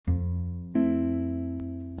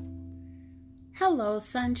Hello,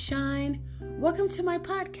 sunshine. Welcome to my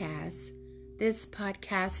podcast. This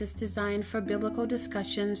podcast is designed for biblical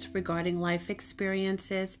discussions regarding life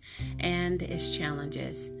experiences and its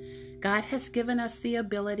challenges. God has given us the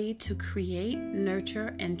ability to create,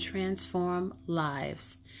 nurture, and transform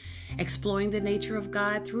lives. Exploring the nature of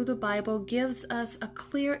God through the Bible gives us a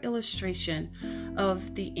clear illustration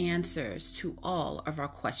of the answers to all of our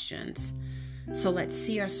questions. So let's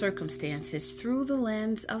see our circumstances through the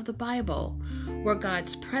lens of the Bible, where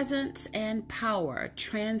God's presence and power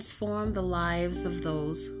transform the lives of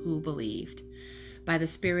those who believed. By the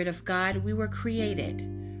Spirit of God, we were created.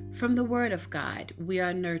 From the Word of God, we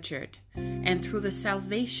are nurtured. And through the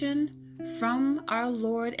salvation from our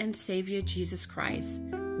Lord and Savior Jesus Christ,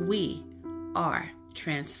 we are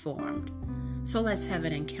transformed. So let's have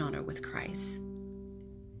an encounter with Christ.